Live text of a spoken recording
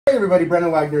Hey everybody,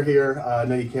 Brendan Wagner here. I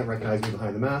know you can't recognize me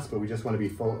behind the mask, but we just want to be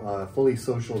fully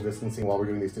social distancing while we're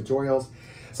doing these tutorials.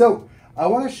 So I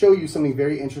want to show you something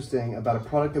very interesting about a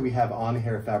product that we have on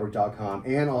hairfabric.com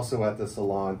and also at the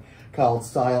salon called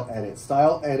Style Edit.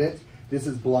 Style Edit, this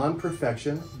is Blonde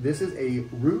Perfection. This is a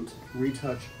Root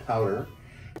Retouch powder.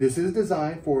 This is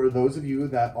designed for those of you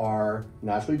that are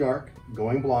naturally dark,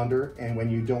 going blonder, and when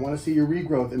you don't want to see your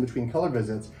regrowth in between color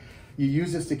visits, you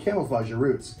use this to camouflage your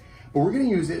roots. But we're going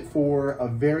to use it for a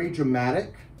very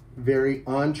dramatic, very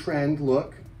on-trend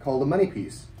look called a money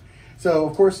piece. So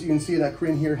of course you can see that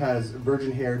Corinne here has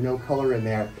virgin hair, no color in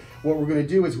there. What we're going to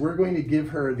do is we're going to give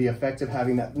her the effect of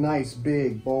having that nice,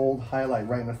 big, bold highlight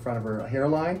right in the front of her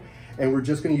hairline. And we're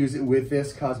just going to use it with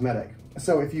this cosmetic.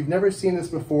 So if you've never seen this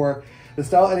before, the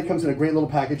Style Edit comes in a great little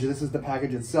package. This is the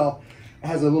package itself. It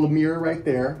has a little mirror right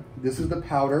there. This is the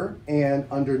powder, and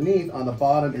underneath on the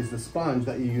bottom is the sponge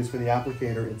that you use for the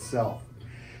applicator itself.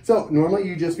 So normally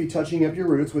you just be touching up your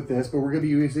roots with this, but we're gonna be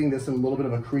using this in a little bit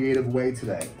of a creative way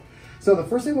today. So the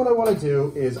first thing what I wanna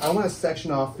do is I wanna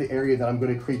section off the area that I'm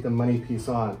gonna create the money piece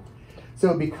on.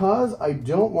 So because I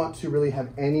don't want to really have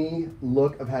any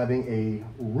look of having a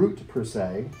root per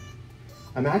se,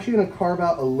 I'm actually gonna carve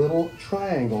out a little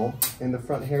triangle in the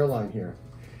front hairline here.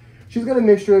 She's got a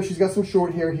mixture. She's got some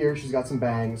short hair here. She's got some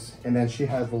bangs, and then she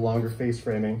has the longer face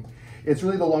framing. It's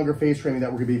really the longer face framing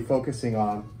that we're gonna be focusing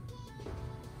on.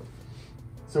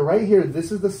 So right here,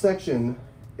 this is the section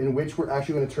in which we're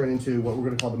actually gonna turn into what we're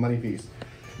gonna call the money piece.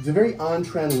 It's a very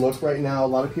on-trend look right now. A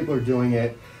lot of people are doing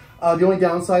it. The only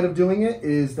downside of doing it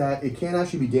is that it can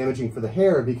actually be damaging for the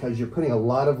hair because you're putting a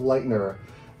lot of lightener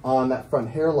on that front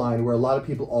hairline where a lot of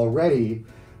people already,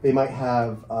 they might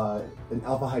have an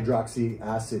alpha hydroxy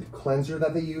acid cleanser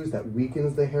that they use that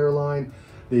weakens the hairline.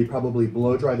 They probably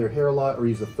blow dry their hair a lot or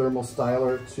use a thermal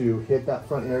styler to hit that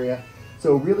front area.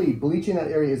 So really bleaching that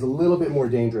area is a little bit more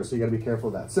dangerous, so you gotta be careful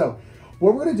of that. So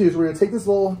what we're gonna do is we're gonna take this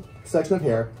little section of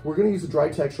hair, we're gonna use a dry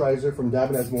texturizer from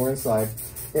Dabinet's More Inside,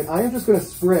 and I am just gonna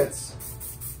spritz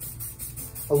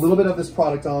a little bit of this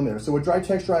product on there. So what dry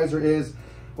texturizer is,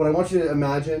 what I want you to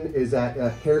imagine is that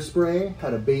a hairspray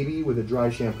had a baby with a dry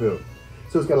shampoo.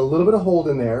 So it's got a little bit of hold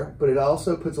in there, but it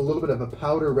also puts a little bit of a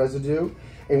powder residue.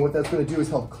 And what that's gonna do is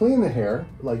help clean the hair,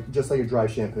 just like a dry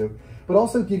shampoo, but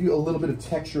also give you a little bit of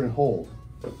texture and hold.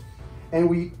 And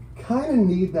we kind of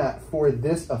need that for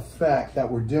this effect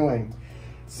that we're doing,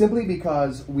 simply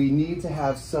because we need to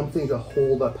have something to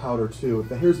hold that powder to. If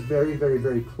the hair's very, very,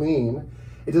 very clean,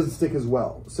 it doesn't stick as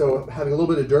well. So having a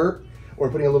little bit of dirt or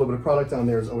putting a little bit of product on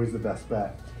there is always the best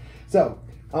bet. So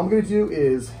all I'm gonna do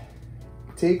is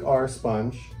take our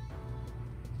sponge,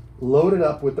 load it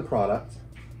up with the product,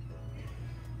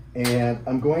 and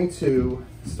I'm going to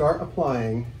start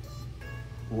applying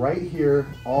right here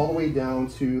all the way down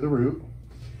to the root.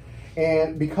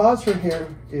 And because her hair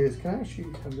is, can I actually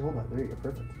have you hold that? There you go,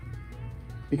 perfect.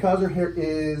 Because her hair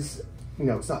is,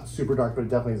 it's not super dark, but it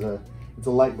definitely is it's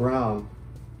a light brown,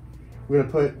 we're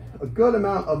gonna put a good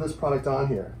amount of this product on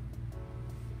here.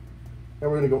 And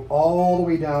we're gonna go all the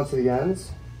way down to the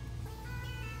ends.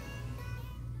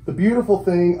 The beautiful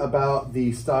thing about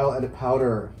the Style Edit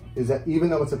powder is that even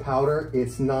though it's a powder,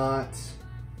 it's not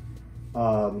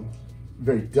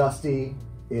very dusty.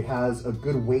 It has a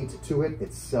good weight to it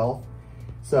itself.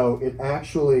 So it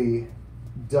actually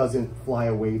doesn't fly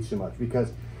away too much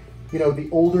because, the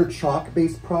older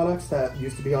chalk-based products that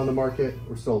used to be on the market,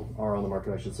 or still are on the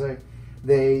market, I should say,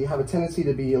 they have a tendency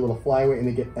to be a little flyaway and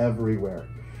they get everywhere.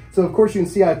 So of course you can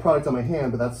see I have product on my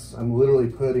hand, but I'm literally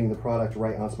putting the product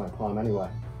right onto my palm anyway.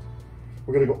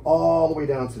 We're gonna go all the way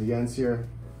down to the ends here.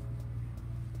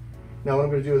 Now what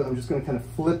I'm gonna do is I'm just gonna kind of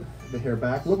flip the hair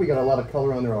back. Look, we got a lot of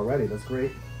color on there already, that's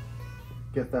great.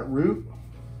 Get that root.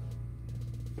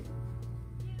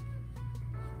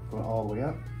 Going all the way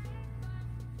up.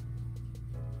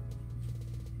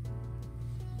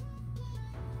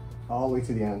 All the way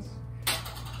to the ends.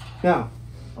 Now,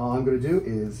 all I'm going to do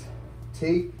is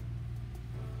take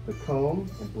the comb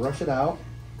and brush it out.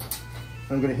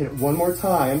 I'm going to hit it one more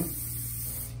time,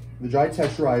 the dry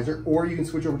texturizer, or you can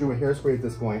switch over to a hairspray at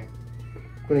this point.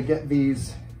 I'm going to get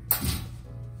these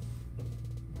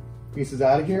pieces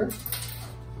out of here.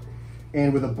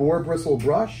 And with a boar bristle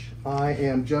brush, I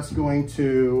am just going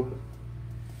to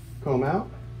comb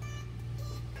out.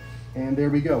 And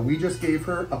there we go. We just gave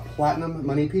her a platinum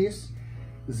money piece.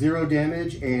 0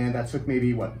 damage, and that took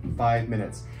maybe, 5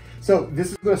 minutes. So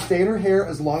this is gonna stay in her hair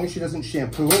as long as she doesn't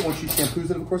shampoo it. Once she shampoos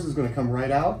it, of course, it's gonna come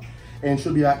right out, and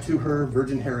she'll be back to her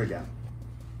virgin hair again.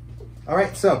 All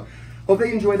right, so Hope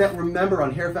they enjoyed that. Remember,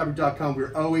 on hairfabric.com,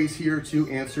 we're always here to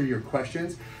answer your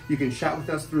questions. You can chat with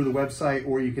us through the website,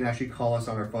 or you can actually call us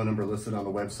on our phone number listed on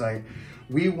the website.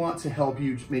 We want to help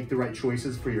you make the right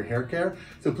choices for your hair care,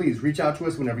 so please reach out to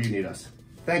us whenever you need us.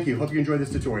 Thank you. Hope you enjoyed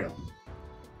this tutorial.